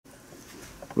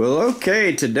Well,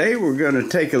 okay, today we're going to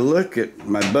take a look at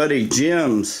my buddy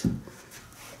Jim's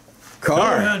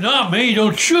car. No, not me,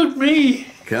 don't shoot me.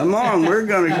 Come on, we're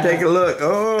going to take a look.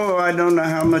 Oh, I don't know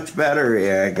how much battery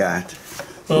I got.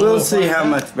 We'll see how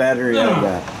much battery I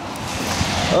got.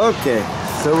 Okay,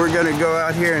 so we're going to go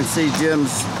out here and see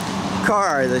Jim's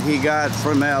car that he got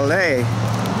from LA.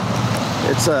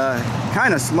 It's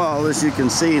kind of small, as you can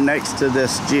see, next to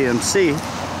this GMC.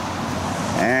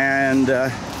 And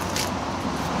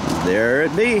there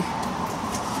it be.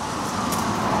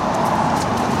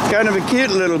 Kind of a cute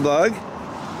little bug.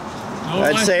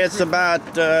 I'd say it's about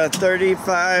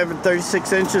 35 or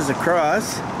 36 inches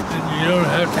across.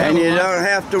 And you don't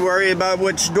have to worry about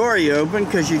which door you open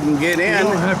because you can get in. You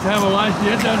don't have to have a license.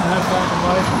 It doesn't have to have a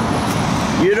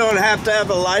license. You don't have to have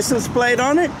a license plate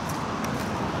on it?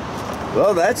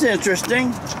 Well, that's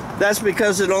interesting. That's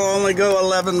because it'll only go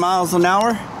 11 miles an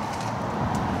hour?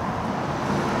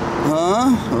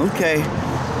 Huh? Okay.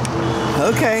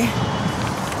 Okay.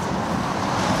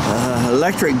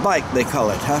 Electric bike, they call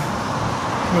it, huh?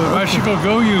 Where the bicycle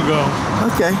go, you go.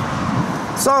 Okay.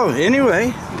 So,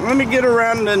 anyway, let me get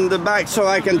around in the back so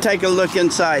I can take a look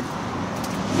inside.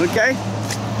 Okay?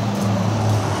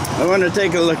 I want to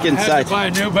take a look inside. I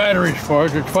had to buy new batteries for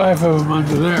it. There's 5 of them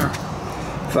under there.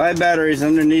 5 batteries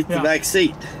underneath the back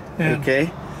seat. Yeah. Okay.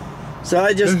 So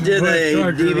I just did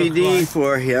a DVD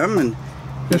for him, and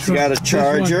it's got a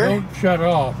charger. This one don't shut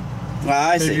off.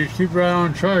 I see. You keep right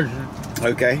on charging.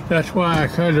 Okay. That's why I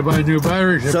had to buy new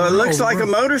batteries. So it looks like a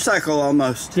motorcycle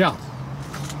almost. Yeah.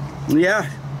 Yeah.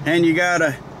 And you got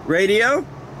a radio?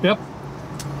 Yep.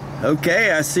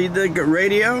 Okay, I see the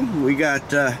radio. We got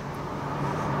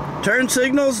turn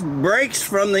signals, brakes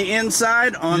from the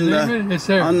inside on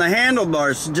the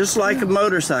handlebars, just like a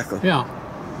motorcycle. Yeah.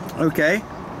 Okay.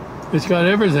 It's got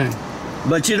everything.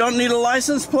 But you don't need a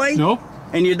license plate? Nope.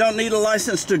 And you don't need a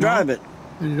license to drive it.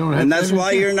 And you don't have and that's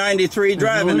why you're 93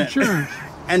 driving no insurance. it.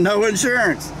 And no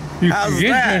insurance. You How's can get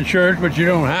that? insurance, but you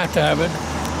don't have to have it.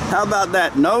 How about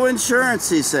that? No insurance,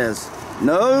 he says.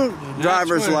 No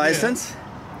driver's license.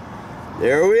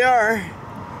 There we are.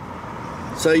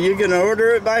 So you can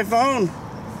order it by phone.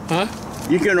 Huh?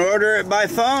 You can order it by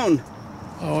phone.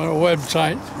 Oh, on a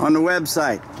website. On the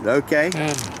website. Okay.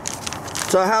 And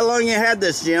so how long you had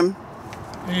this, Jim?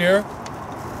 a year.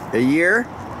 A year?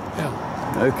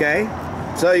 Yeah. Okay.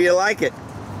 So you like it?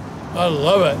 I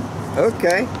love it.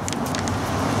 Okay.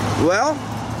 Well,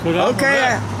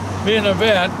 okay. Being a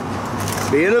vet.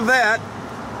 Being a vet.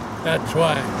 That's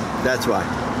why. That's why.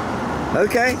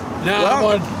 Okay.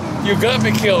 Now you got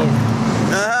me killed.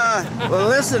 Well,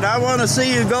 listen, I want to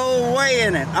see you go away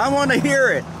in it. I want to hear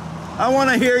it. I want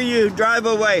to hear you drive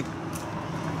away.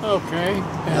 Okay.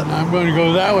 And I'm going to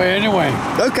go that way anyway.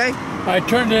 Okay. I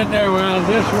turned in there around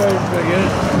this way.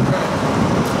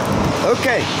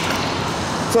 Okay.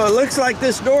 So it looks like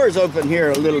this door is open here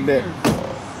a little bit.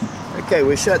 Okay,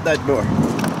 we shut that door.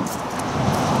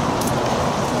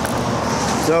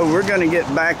 So we're going to get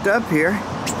backed up here,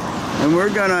 and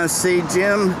we're going to see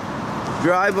Jim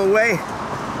drive away.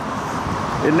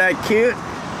 Isn't that cute?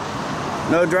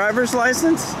 No driver's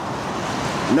license?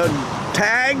 No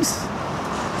tags?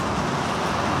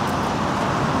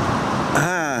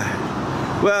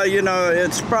 Well, you know,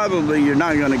 it's probably you're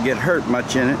not going to get hurt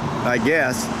much in it, I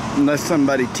guess, unless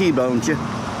somebody T-bones you.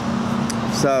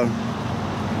 So,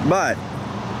 but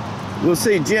we'll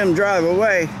see Jim drive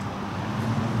away.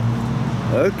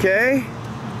 Okay.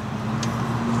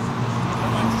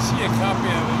 I'd like to see a copy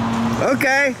of it.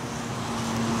 Okay.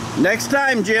 Next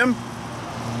time, Jim.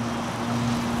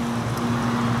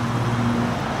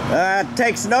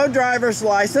 Takes no driver's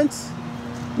license,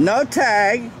 no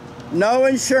tag, no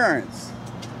insurance.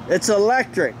 It's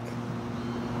electric.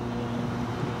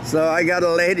 So I got a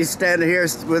lady standing here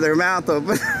with her mouth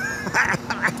open.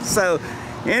 So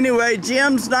anyway,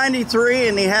 Jim's 93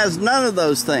 and he has none of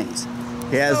those things.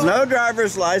 He has no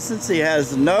driver's license, he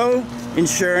has no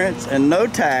insurance and no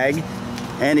tag,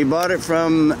 and he bought it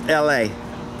from LA.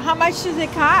 How much does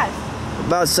it cost?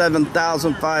 About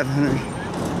 $7,500.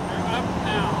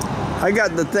 I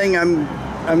got the thing. I'm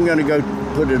gonna go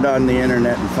put it on the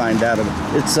internet and find out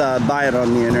about it. It's buy it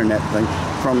on the internet thing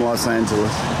from Los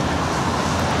Angeles.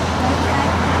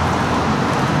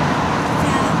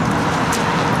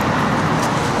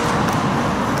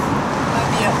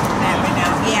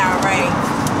 Yeah, right.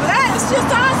 Well, that's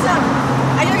just awesome.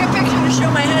 I took a picture to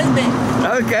show my husband.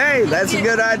 Okay, that's a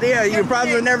good idea. You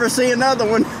probably never see another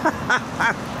one.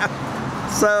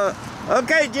 So,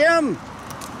 okay, Jim.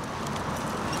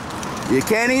 You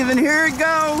can't even hear it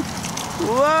go.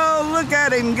 Whoa, look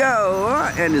at him go.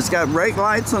 And it's got brake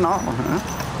lights and all, huh?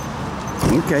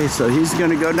 Okay, so he's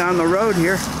gonna go down the road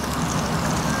here.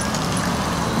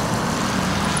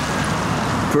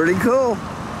 Pretty cool.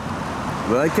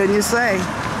 What can you say?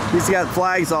 He's got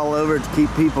flags all over to keep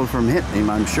people from hitting him,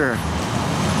 I'm sure.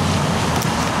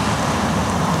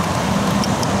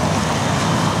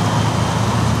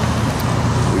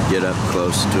 We get up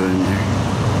close to him there.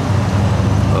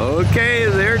 Okay,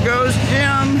 there goes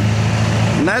Jim.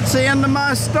 And that's the end of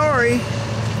my story.